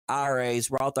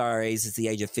 IRAs, Roth IRAs is the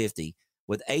age of 50.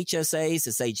 With HSAs,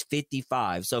 it's age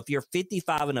 55. So if you're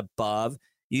 55 and above,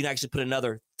 you can actually put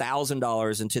another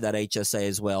 $1,000 into that HSA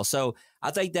as well. So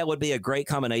I think that would be a great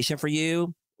combination for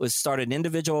you, was start an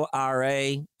individual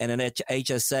IRA and an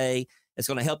HSA. It's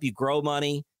going to help you grow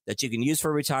money that you can use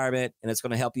for retirement, and it's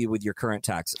going to help you with your current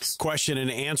taxes. Question and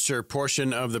answer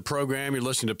portion of the program. You're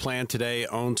listening to Plan Today,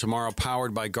 Own Tomorrow,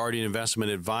 powered by Guardian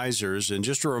Investment Advisors. And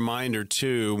just a reminder,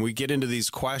 too, when we get into these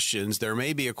questions, there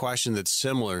may be a question that's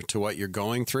similar to what you're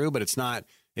going through, but it's not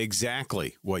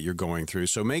exactly what you're going through.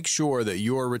 So make sure that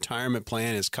your retirement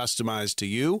plan is customized to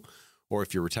you, or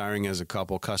if you're retiring as a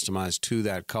couple, customized to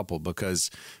that couple, because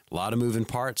a lot of moving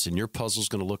parts and your puzzle's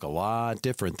going to look a lot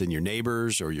different than your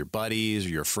neighbors or your buddies or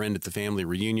your friend at the family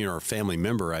reunion, or a family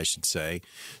member, I should say.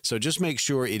 So just make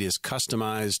sure it is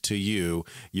customized to you.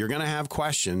 You're going to have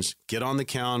questions. Get on the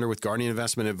calendar with Guardian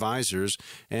Investment Advisors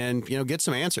and, get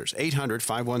some answers.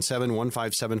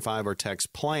 800-517-1575 or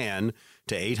text PLAN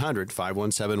to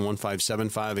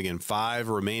 800-517-1575. Again, 5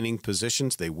 remaining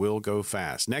positions. They will go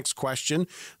fast. Next question.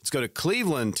 Let's go to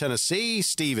Cleveland, Tennessee.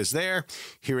 Steve is there.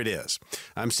 Here it is.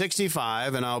 I'm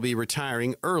 65 and I'll be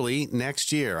retiring early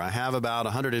next year. I have about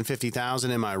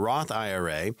 $150,000 in my Roth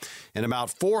IRA and about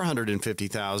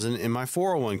 $450,000 in my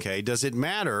 401k. Does it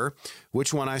matter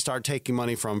which one I start taking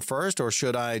money from first, or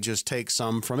should I just take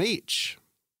some from each?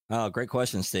 Oh, great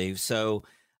question, Steve. So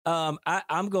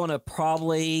I'm going to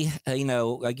probably,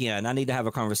 again, I need to have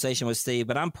a conversation with Steve,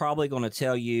 but I'm probably going to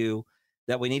tell you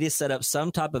that we need to set up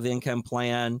some type of income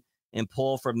plan and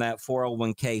pull from that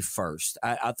 401k first.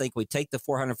 I think we take the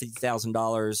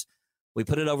 $450,000, we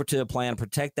put it over to a plan,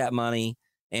 protect that money,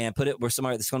 and put it where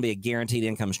somebody that's going to be a guaranteed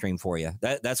income stream for you.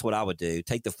 That's what I would do.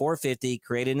 Take the $450,000,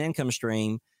 create an income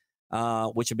stream,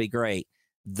 which would be great.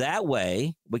 That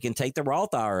way, we can take the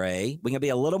Roth IRA. We can be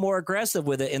a little more aggressive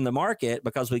with it in the market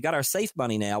because we got our safe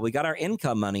money now. We got our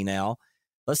income money now.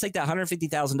 Let's take that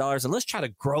 $150,000 and let's try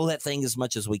to grow that thing as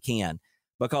much as we can,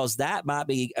 because that might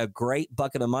be a great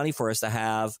bucket of money for us to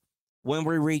have when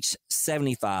we reach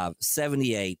 75,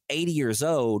 78, 80 years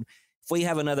old. If we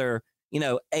have another,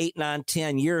 8, 9,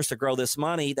 10 years to grow this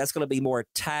money, that's going to be more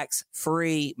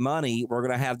tax-free money we're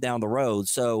going to have down the road.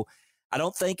 So I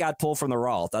don't think I'd pull from the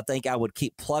Roth. I think I would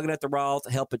keep plugging at the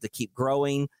Roth, help it to keep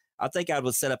growing. I think I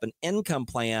would set up an income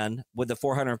plan with the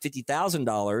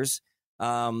 $450,000,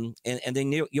 and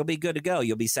then you'll be good to go.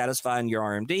 You'll be satisfying your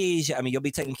RMDs. I mean, you'll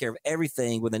be taking care of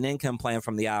everything with an income plan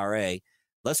from the IRA.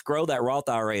 Let's grow that Roth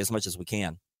IRA as much as we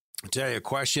can. I tell you,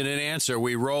 question and answer.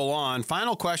 We roll on.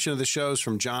 Final question of the show is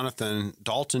from Jonathan,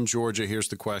 Dalton, Georgia. Here's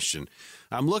the question.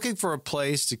 I'm looking for a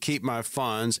place to keep my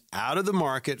funds out of the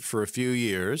market for a few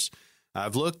years.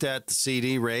 I've looked at the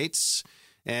CD rates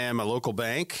and my local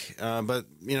bank, but,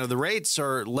 the rates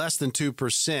are less than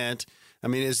 2%. I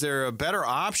mean, is there a better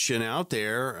option out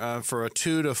there for a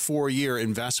 2 to 4 year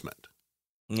investment?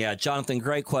 Yeah, Jonathan,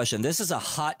 great question. This is a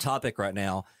hot topic right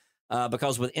now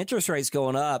because with interest rates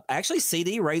going up, actually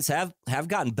CD rates have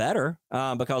gotten better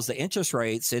because the interest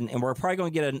rates, and we're probably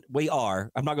going to get I'm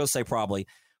not going to say probably,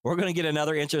 we're going to get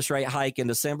another interest rate hike in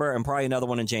December and probably another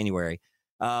one in January.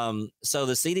 So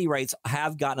the CD rates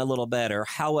have gotten a little better.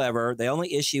 However, the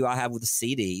only issue I have with the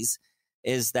CDs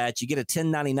is that you get a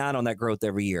 1099 on that growth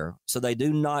every year. So they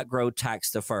do not grow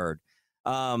tax deferred.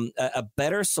 A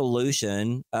better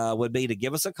solution would be to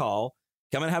give us a call,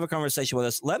 come and have a conversation with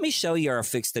us. Let me show you our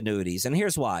fixed annuities. And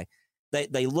here's why.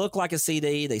 They look like a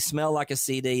CD. They smell like a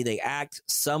CD. They act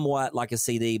somewhat like a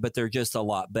CD, but they're just a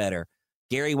lot better.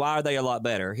 Gary, why are they a lot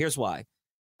better? Here's why.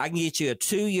 I can get you a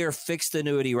 2-year fixed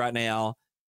annuity right now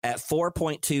at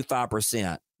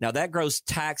 4.25%. Now, that grows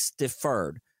tax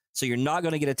deferred. So you're not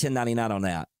going to get a 1099 on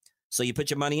that. So you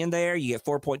put your money in there, you get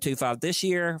 4.25 this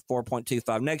year,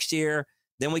 4.25 next year.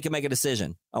 Then we can make a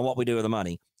decision on what we do with the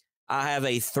money. I have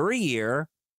a 3-year,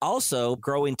 also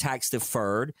growing tax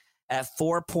deferred at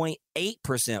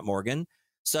 4.8%, Morgan.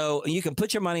 So you can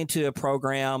put your money into a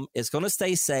program. It's going to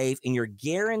stay safe, and you're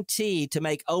guaranteed to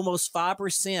make almost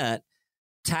 5%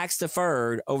 tax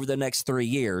deferred over the next 3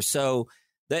 years. So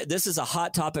this is a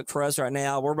hot topic for us right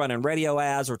now. We're running radio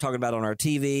ads. We're talking about it on our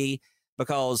TV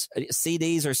because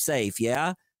CDs are safe.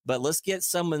 Yeah. But let's get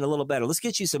something a little better. Let's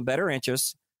get you some better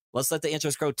interest. Let's let the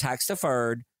interest grow tax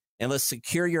deferred, and let's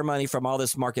secure your money from all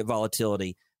this market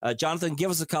volatility. Jonathan,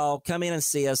 give us a call. Come in and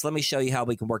see us. Let me show you how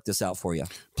we can work this out for you.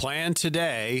 Plan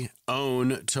today,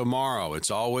 own tomorrow.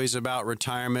 It's always about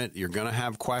retirement. You're going to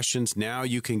have questions. Now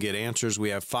you can get answers.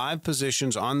 We have 5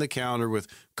 positions on the calendar with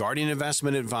Guardian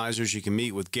Investment Advisors. You can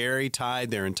meet with Gary, Tide,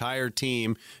 their entire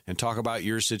team, and talk about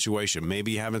your situation.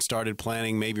 Maybe you haven't started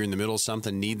planning. Maybe you're in the middle of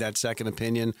something, need that second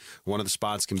opinion. One of the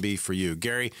spots can be for you.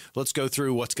 Gary, let's go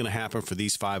through what's going to happen for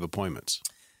these 5 appointments.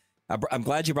 I'm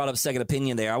glad you brought up second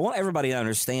opinion there. I want everybody to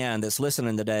understand that's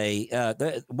listening today,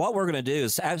 what we're going to do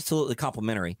is absolutely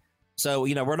complimentary. So,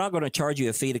 we're not going to charge you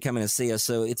a fee to come in and see us.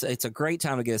 So it's a great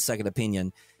time to get a second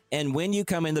opinion. And when you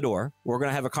come in the door, we're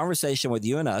going to have a conversation with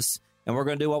you and us, and we're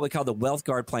going to do what we call the Wealth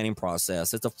Guard planning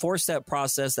process. It's a 4-step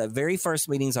process. That very first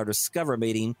meeting is our Discover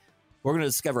meeting. We're going to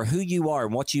discover who you are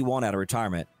and what you want out of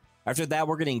retirement. After that,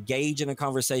 we're going to engage in a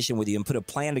conversation with you and put a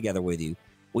plan together with you.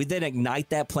 We then ignite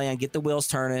that plan, get the wheels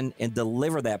turning, and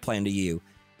deliver that plan to you.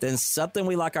 Then something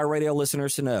we like our radio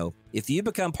listeners to know. If you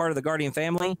become part of the Guardian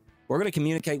family, we're going to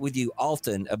communicate with you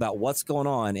often about what's going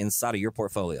on inside of your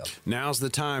portfolio. Now's the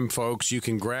time, folks. You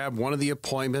can grab one of the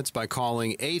appointments by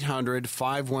calling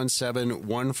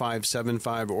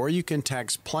 800-517-1575, or you can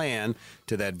text PLAN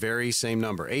to that very same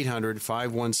number,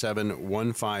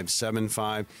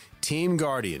 800-517-1575. Team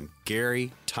Guardian,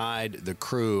 Gary, Tide, the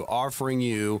crew, offering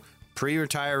you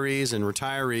pre-retirees and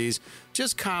retirees,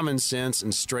 just common sense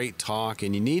and straight talk.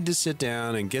 And you need to sit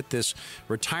down and get this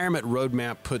retirement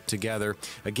roadmap put together.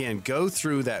 Again, go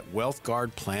through that Wealth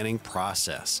Guard planning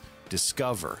process.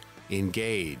 Discover,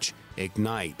 engage,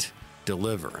 ignite,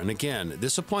 deliver. And again,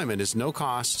 this appointment is no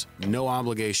cost, no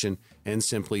obligation, and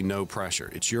simply no pressure.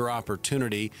 It's your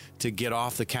opportunity to get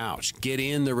off the couch, get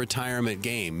in the retirement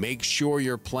game, make sure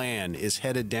your plan is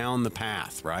headed down the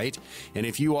path, right? And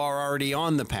if you are already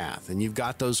on the path and you've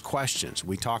got those questions,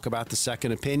 we talk about the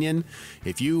second opinion.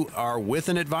 If you are with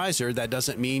an advisor, that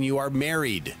doesn't mean you are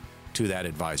married to that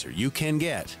advisor. You can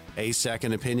get a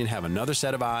second opinion, have another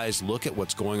set of eyes, look at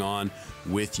what's going on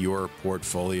with your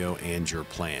portfolio and your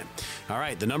plan. All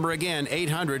right, the number again,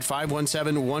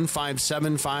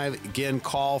 800-517-1575. Again,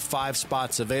 call, 5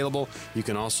 spots available. You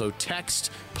can also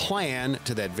text PLAN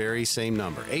to that very same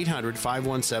number,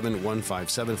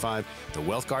 800-517-1575. The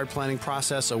Wealth Guard planning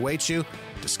process awaits you.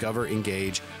 Discover,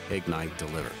 engage, ignite,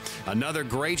 deliver. Another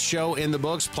great show in the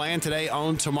books. Plan today,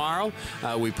 own tomorrow.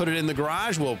 We put it in the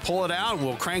garage. We'll pull it out and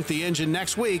we'll crank the engine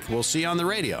next week. We'll see you on the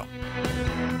radio.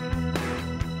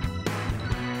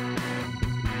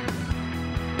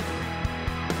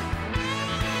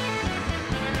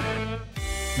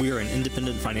 We are an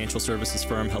independent financial services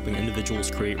firm helping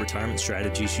individuals create retirement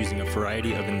strategies using a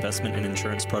variety of investment and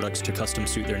insurance products to custom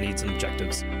suit their needs and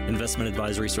objectives. Investment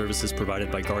advisory services provided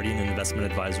by Guardian Investment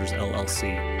Advisors,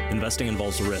 LLC. Investing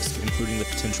involves risk, including the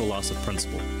potential loss of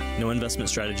principal. No investment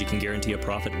strategy can guarantee a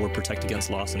profit or protect against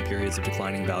loss in periods of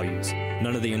declining values.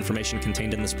 None of the information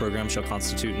contained in this program shall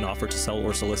constitute an offer to sell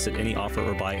or solicit any offer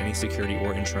or buy any security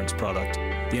or insurance product.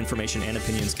 The information and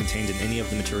opinions contained in any of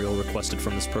the material requested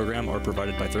from this program are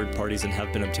provided by third parties and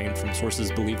have been obtained from sources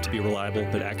believed to be reliable,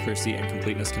 but accuracy and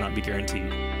completeness cannot be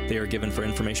guaranteed. They are given for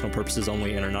informational purposes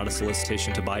only and are not a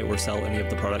solicitation to buy or sell any of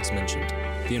the products mentioned.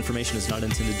 The information is not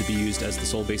intended to be used as the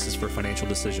sole basis for financial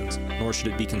decisions, nor should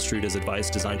it be construed as advice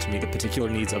designed to meet the particular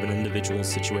needs of an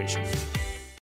individual's situation.